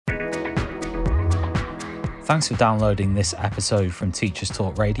Thanks for downloading this episode from Teachers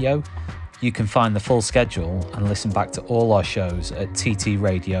Talk Radio. You can find the full schedule and listen back to all our shows at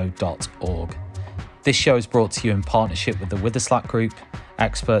ttradio.org. This show is brought to you in partnership with the Witherslack Group,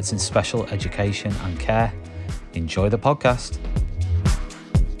 experts in special education and care. Enjoy the podcast.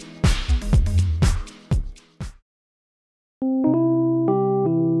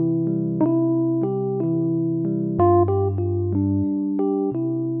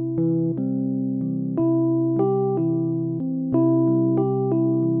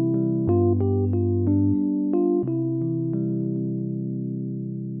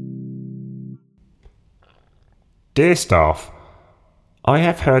 Dear staff, I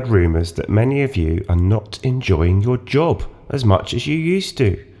have heard rumours that many of you are not enjoying your job as much as you used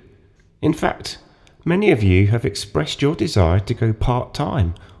to. In fact, many of you have expressed your desire to go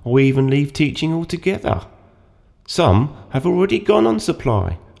part-time or even leave teaching altogether. Some have already gone on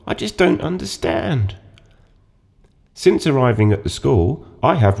supply. I just don't understand. Since arriving at the school,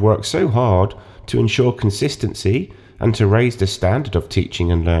 I have worked so hard to ensure consistency and to raise the standard of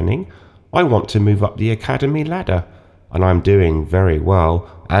teaching and learning. I want to move up the academy ladder, and I'm doing very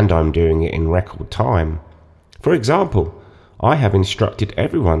well, and I'm doing it in record time. For example, I have instructed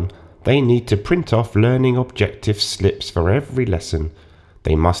everyone they need to print off learning objective slips for every lesson.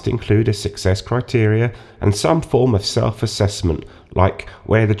 They must include a success criteria and some form of self-assessment, like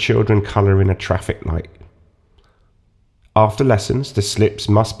where the children colour in a traffic light. After lessons, the slips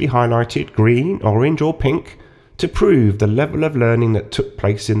must be highlighted green, orange or pink to prove the level of learning that took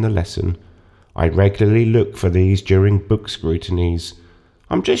place in the lesson. I regularly look for these during book scrutinies.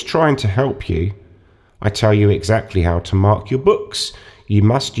 I'm just trying to help you. I tell you exactly how to mark your books. You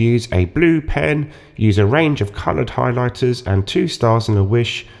must use a blue pen, use a range of coloured highlighters, and 2 stars and a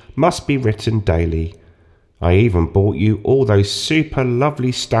wish must be written daily. I even bought you all those super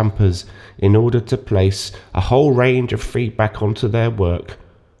lovely stampers in order to place a whole range of feedback onto their work.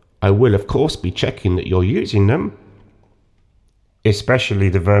 I will of course be checking that you're using them, especially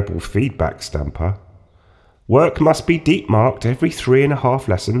the verbal feedback stamper. Work must be deep marked every 3.5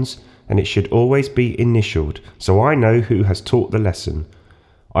 lessons, and it should always be initialed so I know who has taught the lesson.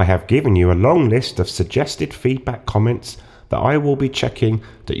 I have given you a long list of suggested feedback comments that I will be checking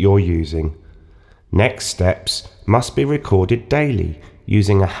that you're using. Next steps must be recorded daily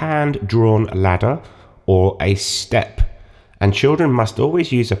using a hand-drawn ladder or a step, and children must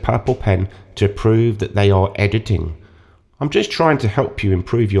always use a purple pen to prove that they are editing. I'm just trying to help you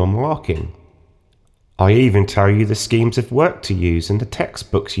improve your marking. I even tell you the schemes of work to use and the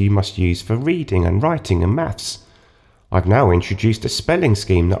textbooks you must use for reading and writing and maths. I've now introduced a spelling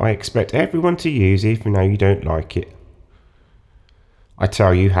scheme that I expect everyone to use even though you don't like it. I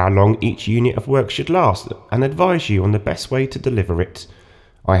tell you how long each unit of work should last and advise you on the best way to deliver it.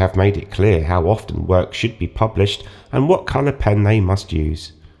 I have made it clear how often work should be published and what colour pen they must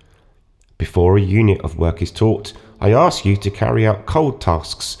use. Before a unit of work is taught, I ask you to carry out cold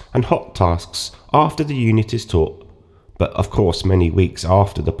tasks and hot tasks after the unit is taught, but of course many weeks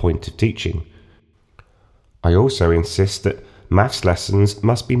after the point of teaching. I also insist that maths lessons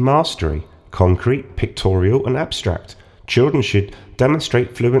must be mastery, concrete, pictorial and abstract. Children should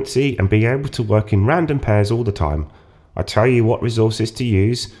demonstrate fluency and be able to work in random pairs all the time. I tell you what resources to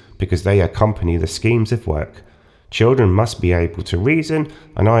use because they accompany the schemes of work. Children must be able to reason,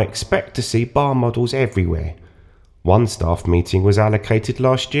 and I expect to see bar models everywhere. One staff meeting was allocated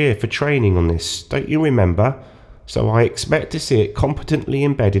last year for training on this, don't you remember? So I expect to see it competently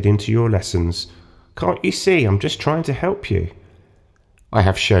embedded into your lessons. Can't you see I'm just trying to help you? I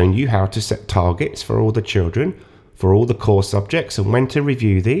have shown you how to set targets for all the children, for all the core subjects, and when to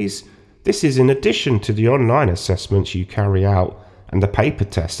review these. This is in addition to the online assessments you carry out and the paper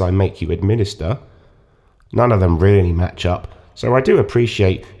tests I make you administer. None of them really match up, so I do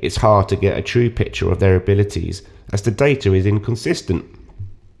appreciate it's hard to get a true picture of their abilities as the data is inconsistent.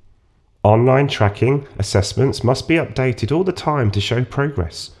 Online tracking assessments must be updated all the time to show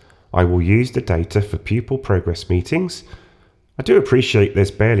progress. I will use the data for pupil progress meetings. I do appreciate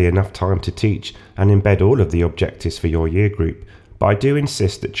there's barely enough time to teach and embed all of the objectives for your year group, but I do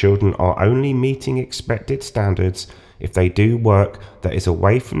insist that children are only meeting expected standards if they do work that is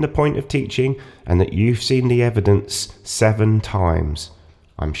away from the point of teaching and that you've seen the evidence 7 times.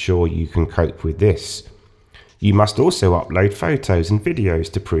 I'm sure you can cope with this. You must also upload photos and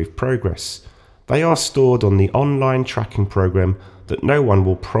videos to prove progress. They are stored on the online tracking program that no one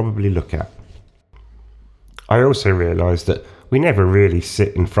will probably look at. I also realise that we never really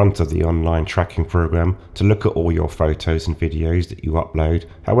sit in front of the online tracking program to look at all your photos and videos that you upload.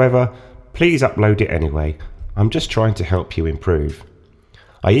 However, please upload it anyway. I'm just trying to help you improve.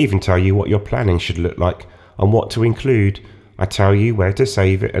 I even tell you what your planning should look like. on what to include. I tell you where to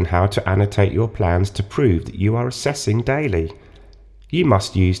save it and how to annotate your plans to prove that you are assessing daily. You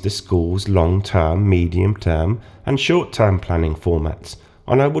must use the school's long-term, medium-term and short-term planning formats,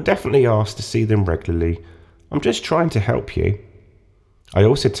 and I will definitely ask to see them regularly. I'm just trying to help you. I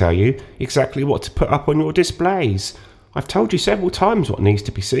also tell you exactly what to put up on your displays. I've told you several times what needs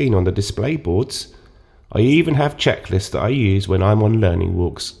to be seen on the display boards. I even have checklists that I use when I'm on learning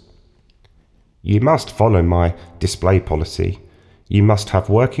walks. You must follow my display policy. You must have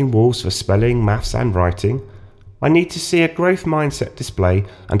working walls for spelling, maths and writing. I need to see a growth mindset display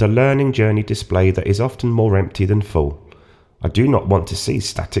and a learning journey display that is often more empty than full. I do not want to see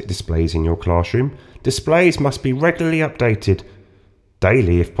static displays in your classroom. Displays must be regularly updated,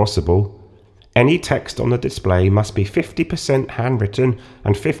 daily if possible. Any text on the display must be 50% handwritten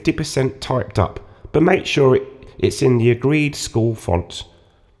and 50% typed up, but make sure it's in the agreed school font.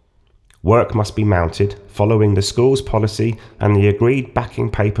 Work must be mounted, following the school's policy, and the agreed backing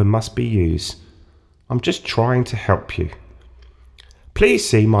paper must be used. I'm just trying to help you. Please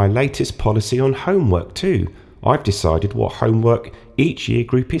see my latest policy on homework too. I've decided what homework each year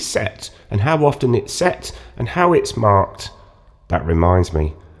group is set, and how often it's set, and how it's marked. That reminds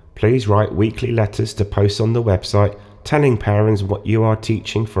me, please write weekly letters to post on the website telling parents what you are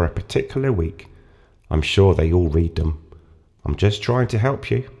teaching for a particular week. I'm sure they all read them. I'm just trying to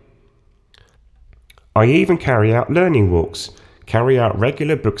help you. I even carry out learning walks, carry out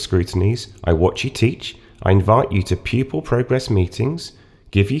regular book scrutinies, I watch you teach, I invite you to pupil progress meetings,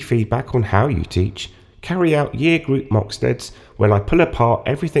 give you feedback on how you teach, carry out year group mocksteads where I pull apart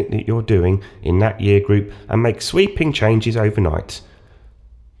everything that you're doing in that year group and make sweeping changes overnight.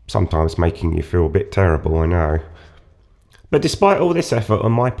 Sometimes making you feel a bit terrible, I know. But despite all this effort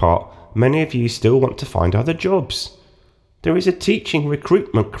on my part, many of you still want to find other jobs. There is a teaching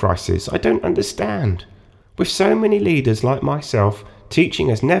recruitment crisis I don't understand. With so many leaders like myself, teaching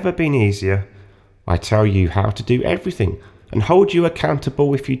has never been easier. I tell you how to do everything and hold you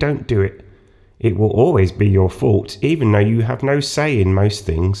accountable if you don't do it. It will always be your fault, even though you have no say in most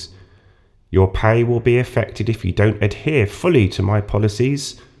things. Your pay will be affected if you don't adhere fully to my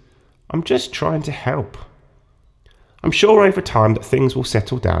policies. I'm just trying to help. I'm sure over time that things will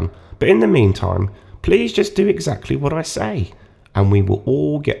settle down, but in the meantime, please just do exactly what I say, and we will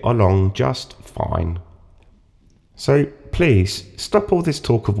all get along just fine. So please, stop all this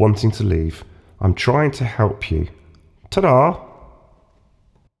talk of wanting to leave. I'm trying to help you. Ta-da!